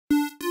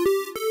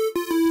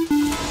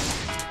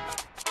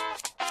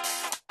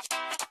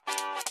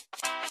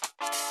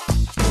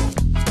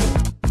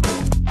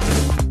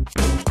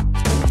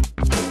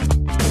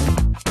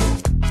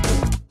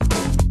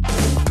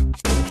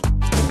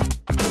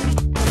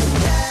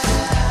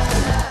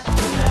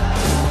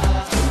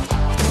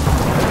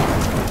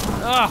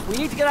Ugh, we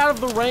need to get out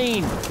of the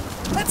rain.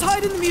 Let's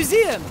hide in the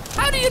museum.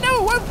 How do you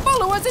know it won't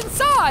follow us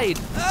inside?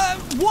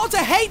 Water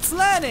hates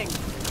learning.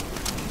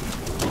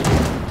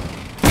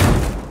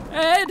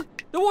 Ed,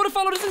 the water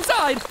followed us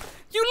inside.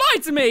 You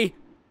lied to me.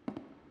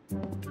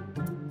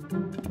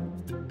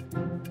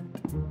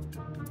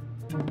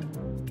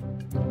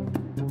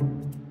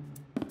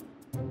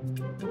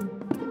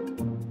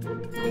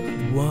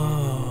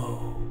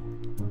 Whoa.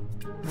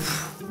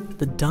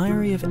 The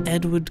Diary of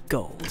Edward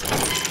Gold.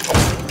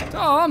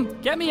 Tom,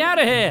 get me out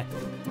of here.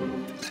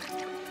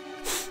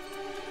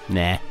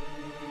 Nah.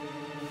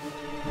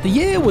 The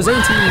year was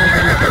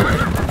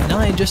 1899, and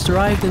I had just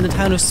arrived in the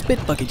town of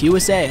Spitbucket,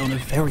 USA on a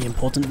very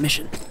important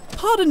mission.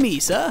 Pardon me,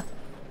 sir.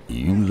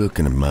 You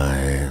looking at my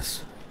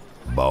ass,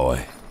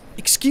 boy?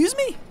 Excuse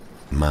me?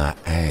 My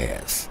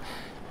ass.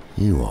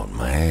 You want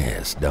my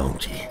ass,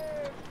 don't you?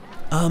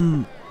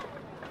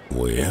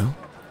 Well,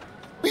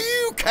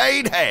 you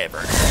can't have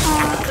her.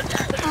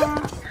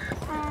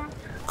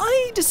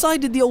 I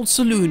decided the old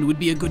saloon would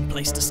be a good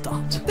place to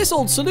start. This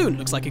old saloon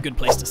looks like a good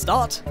place to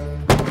start.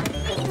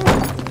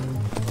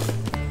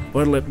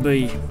 What'll it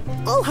be?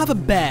 I'll have a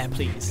bear,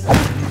 please.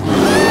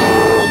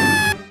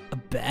 A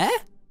bear?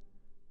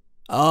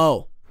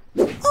 Oh.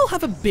 I'll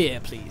have a beer,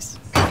 please.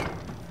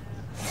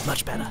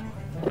 Much better.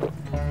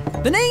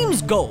 The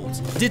name's Gold.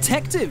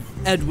 Detective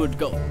Edward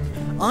Gold.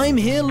 I'm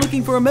here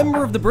looking for a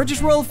member of the British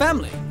royal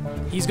family.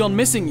 He's gone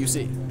missing, you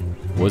see.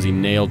 Was he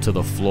nailed to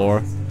the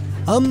floor?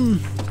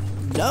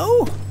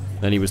 No?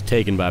 Then he was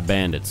taken by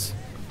bandits.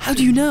 How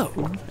do you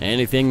know?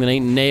 Anything that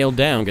ain't nailed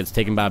down gets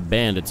taken by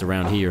bandits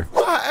around here.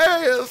 My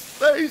ass!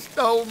 They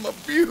stole my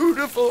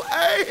beautiful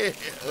ass!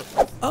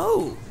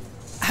 Oh.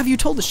 Have you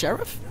told the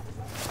sheriff?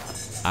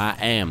 I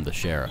am the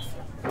sheriff.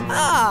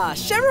 Ah,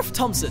 Sheriff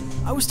Thompson.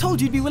 I was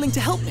told you'd be willing to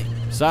help me.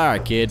 Sorry,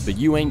 kid, but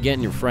you ain't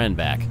getting your friend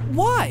back.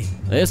 Why?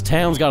 This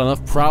town's got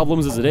enough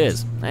problems as it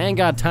is. I ain't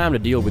got time to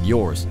deal with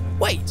yours.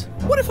 Wait,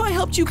 what if I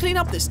helped you clean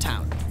up this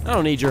town? I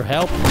don't need your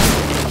help.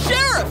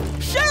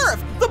 Sheriff!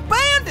 Sheriff! The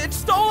bandits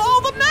stole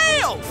all the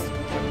nails!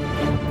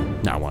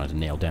 I wanted to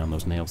nail down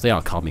those nails. They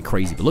all called me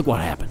crazy, but look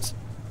what happens.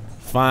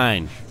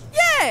 Fine.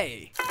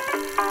 Yay!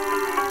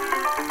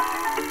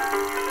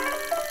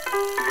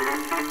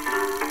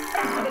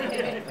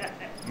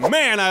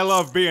 Man, I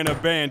love being a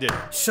bandit.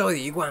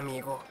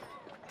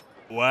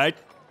 What?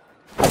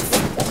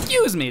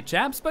 Excuse me,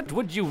 chaps, but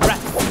would you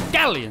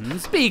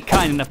rapscallions be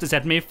kind enough to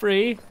set me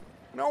free?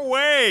 No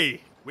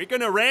way! We're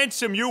gonna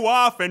ransom you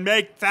off and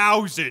make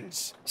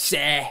thousands.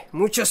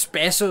 Muchos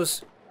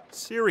pesos.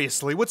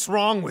 Seriously, what's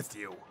wrong with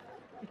you?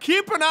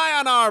 Keep an eye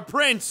on our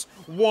prince,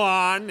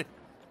 Juan.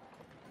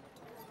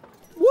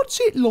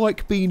 What's it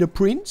like being a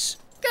prince?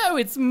 Oh,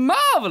 it's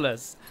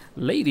marvelous.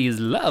 Ladies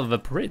love a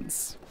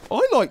prince.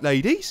 I like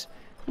ladies.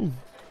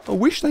 I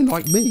wish they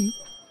liked me.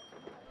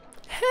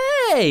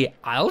 Hey,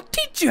 I'll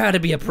teach you how to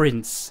be a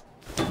prince.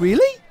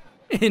 Really?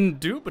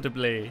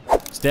 Indubitably.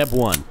 Step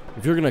 1.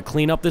 If you're gonna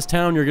clean up this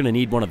town, you're gonna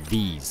need one of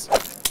these.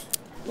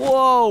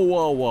 Whoa,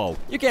 whoa, whoa.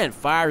 You can't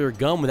fire your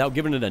gun without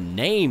giving it a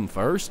name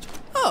first.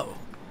 Oh.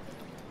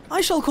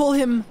 I shall call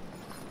him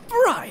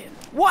Brian.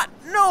 What?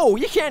 No,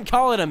 you can't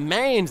call it a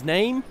man's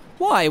name.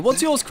 Why?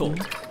 What's yours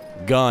called?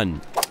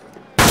 Gun.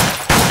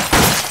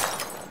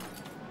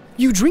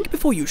 You drink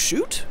before you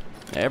shoot?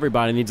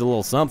 Everybody needs a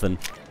little something.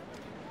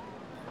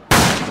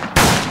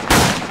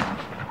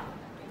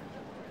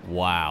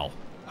 Wow.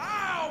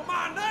 Ow,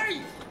 my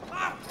knee!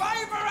 My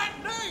favorite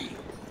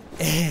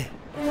knee!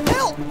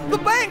 Help! The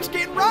bank's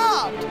getting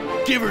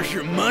robbed! Give us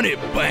your money,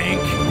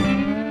 bank.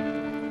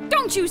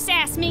 Don't you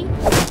sass me.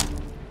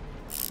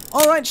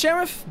 All right,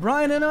 Sheriff.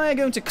 Brian and I are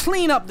going to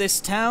clean up this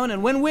town,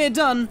 and when we're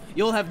done,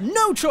 you'll have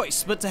no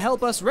choice but to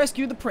help us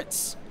rescue the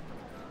prince.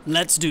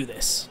 Let's do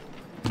this.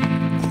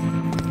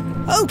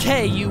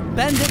 Okay, you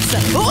bandits.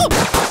 Oh!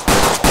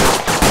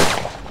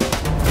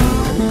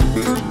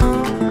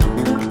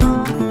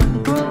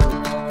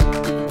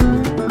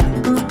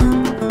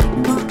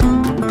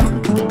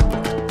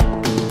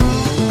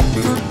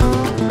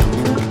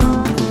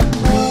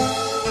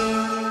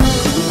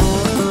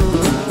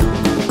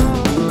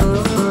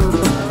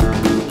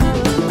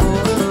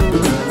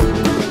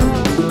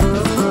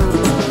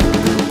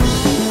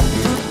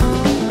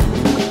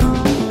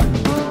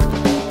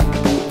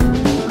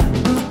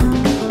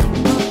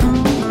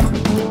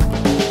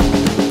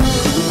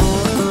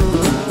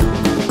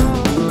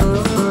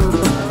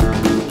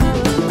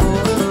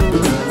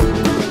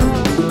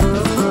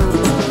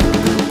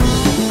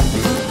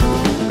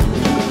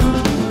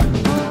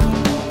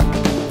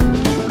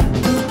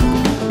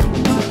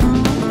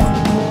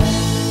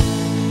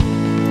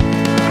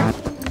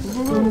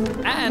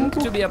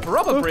 A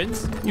proper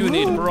prince, you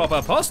need proper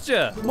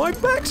posture. My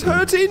back's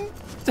hurting.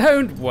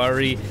 Don't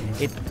worry,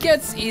 it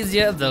gets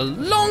easier the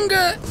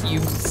longer you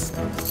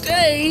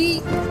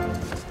stay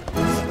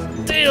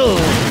still.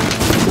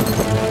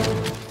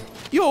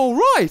 You're all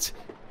right.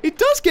 It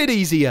does get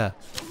easier.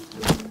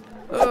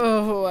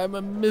 Oh, I'm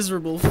a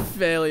miserable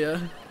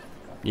failure.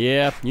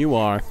 Yeah, you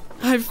are.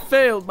 I've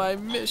failed my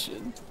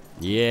mission.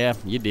 Yeah,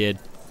 you did.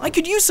 I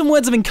could use some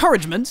words of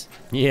encouragement.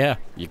 Yeah,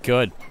 you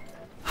could.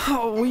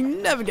 Oh, we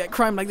never get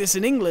crime like this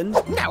in England.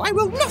 No, I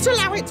will not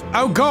allow it.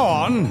 Oh, go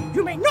on.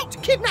 You may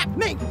not kidnap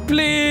me.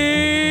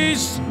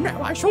 Please.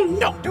 No, I shall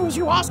not do as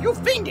you ask, you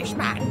fiendish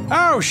man.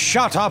 Oh,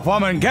 shut up,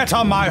 woman. Get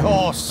on my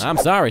horse. I'm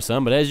sorry,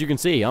 son, but as you can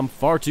see, I'm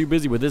far too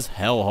busy with this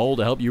hellhole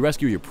to help you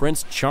rescue your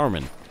Prince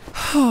Charming.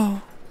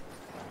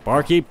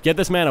 Barkeep, get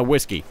this man a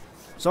whiskey.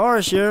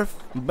 Sorry, Sheriff.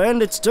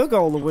 Bandits took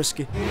all the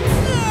whiskey.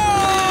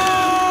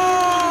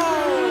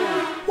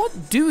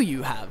 What do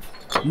you have?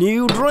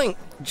 New drink.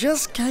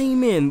 Just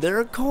came in.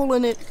 They're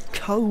calling it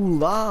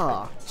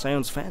cola.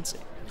 Sounds fancy.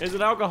 Is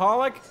it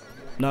alcoholic?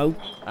 No.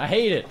 I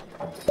hate it.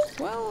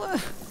 Well,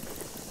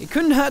 it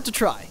couldn't hurt to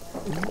try.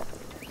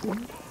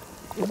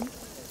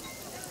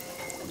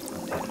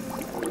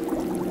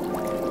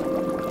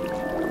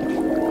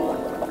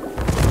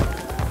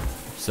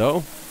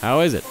 So, how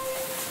is it?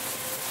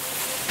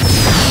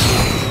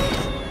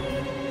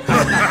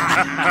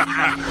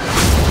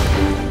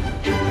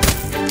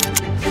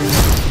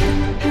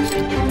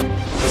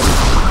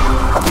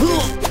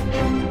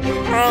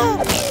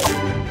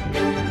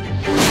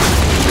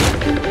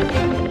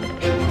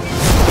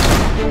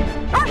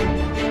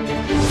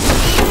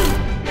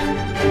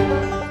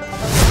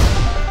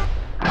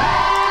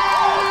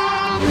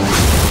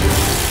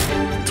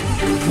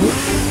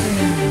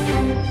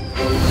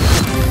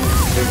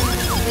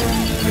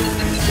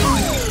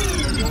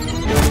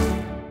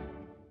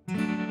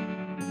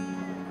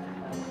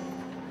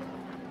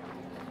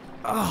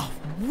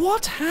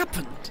 What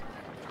happened?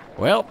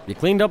 Well, you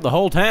cleaned up the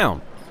whole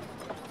town.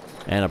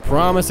 And a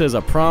promise is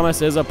a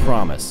promise is a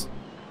promise.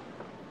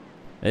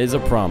 Is a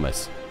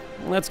promise.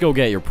 Let's go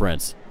get your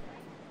prince.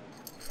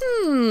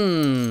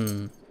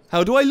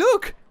 How do I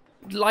look?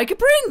 Like a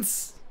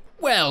prince.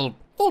 Well,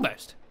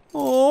 almost.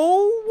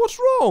 Oh, what's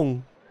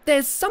wrong?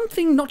 There's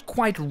something not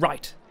quite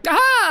right.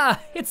 Aha!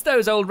 It's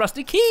those old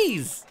rusty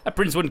keys. A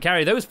prince wouldn't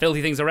carry those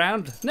filthy things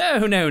around. No,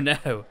 no,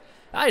 no.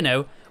 I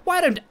know. Why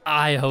don't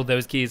I hold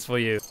those keys for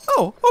you?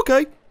 Oh,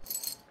 okay.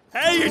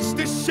 Hey, it's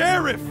the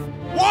sheriff.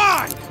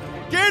 Why?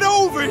 Get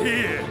over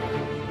here.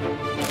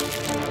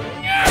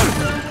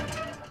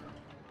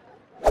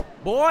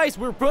 Boys,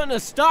 we're putting a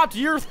stop to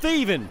your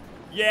thieving.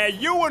 Yeah,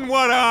 you and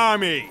what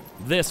army?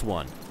 This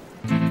one.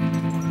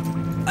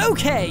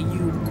 Okay,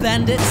 you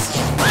bandits.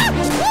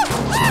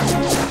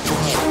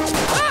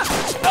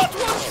 Not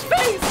one's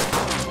face!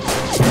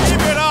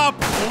 Give it up,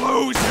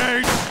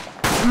 losers.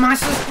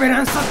 Más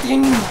esperanza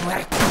tiene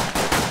muerto.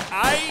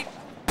 I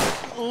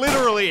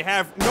literally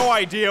have no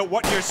idea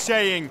what you're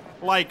saying,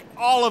 like,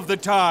 all of the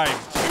time.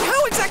 And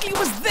how exactly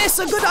was this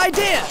a good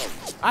idea?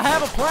 I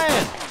have a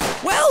plan.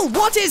 Well,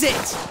 what is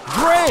it?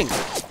 Drink.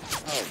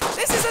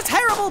 This is a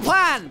terrible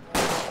plan.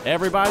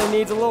 Everybody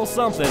needs a little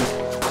something.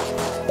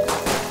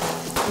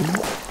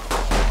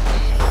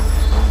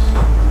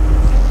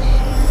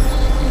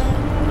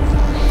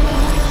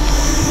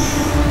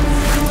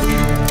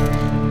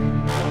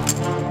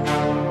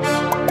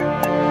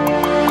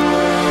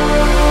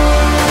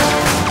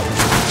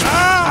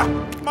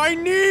 My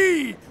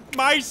knee!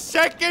 My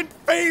second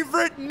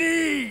favorite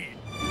knee!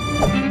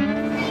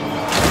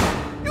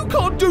 You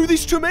can't do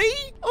this to me.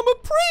 I'm a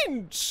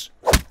prince.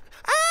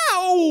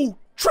 Ow!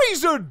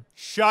 Treason!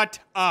 Shut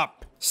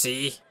up.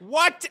 See?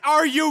 What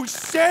are you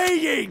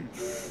saying?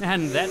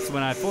 And that's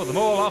when I fought them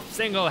all off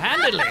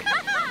single-handedly.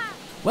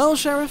 Well,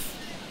 Sheriff,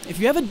 if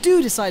you ever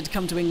do decide to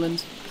come to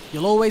England,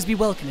 you'll always be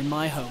welcome in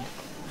my home.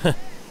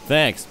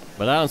 Thanks,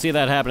 but I don't see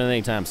that happening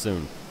anytime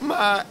soon.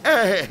 My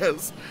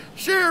ass.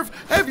 Sheriff,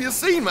 have you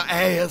seen my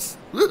ass?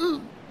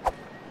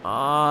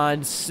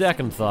 On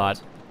second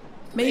thought.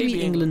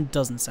 Maybe England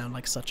doesn't sound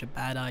like such a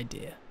bad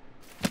idea.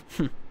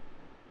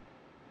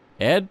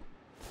 Ed?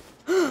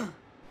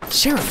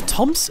 Sheriff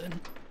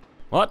Thompson?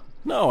 What?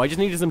 No, I just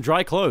needed some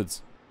dry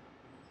clothes.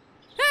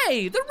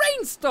 Hey, the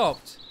rain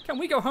stopped. Can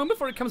we go home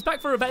before it comes back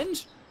for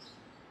revenge?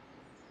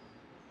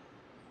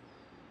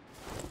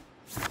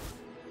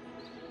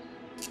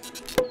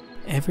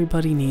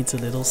 Everybody needs a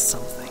little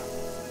something.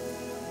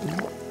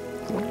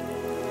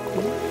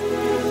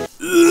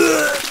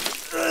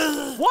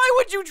 Why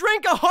would you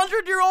drink a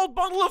 100-year-old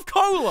bottle of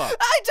cola?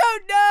 I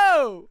don't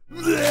know!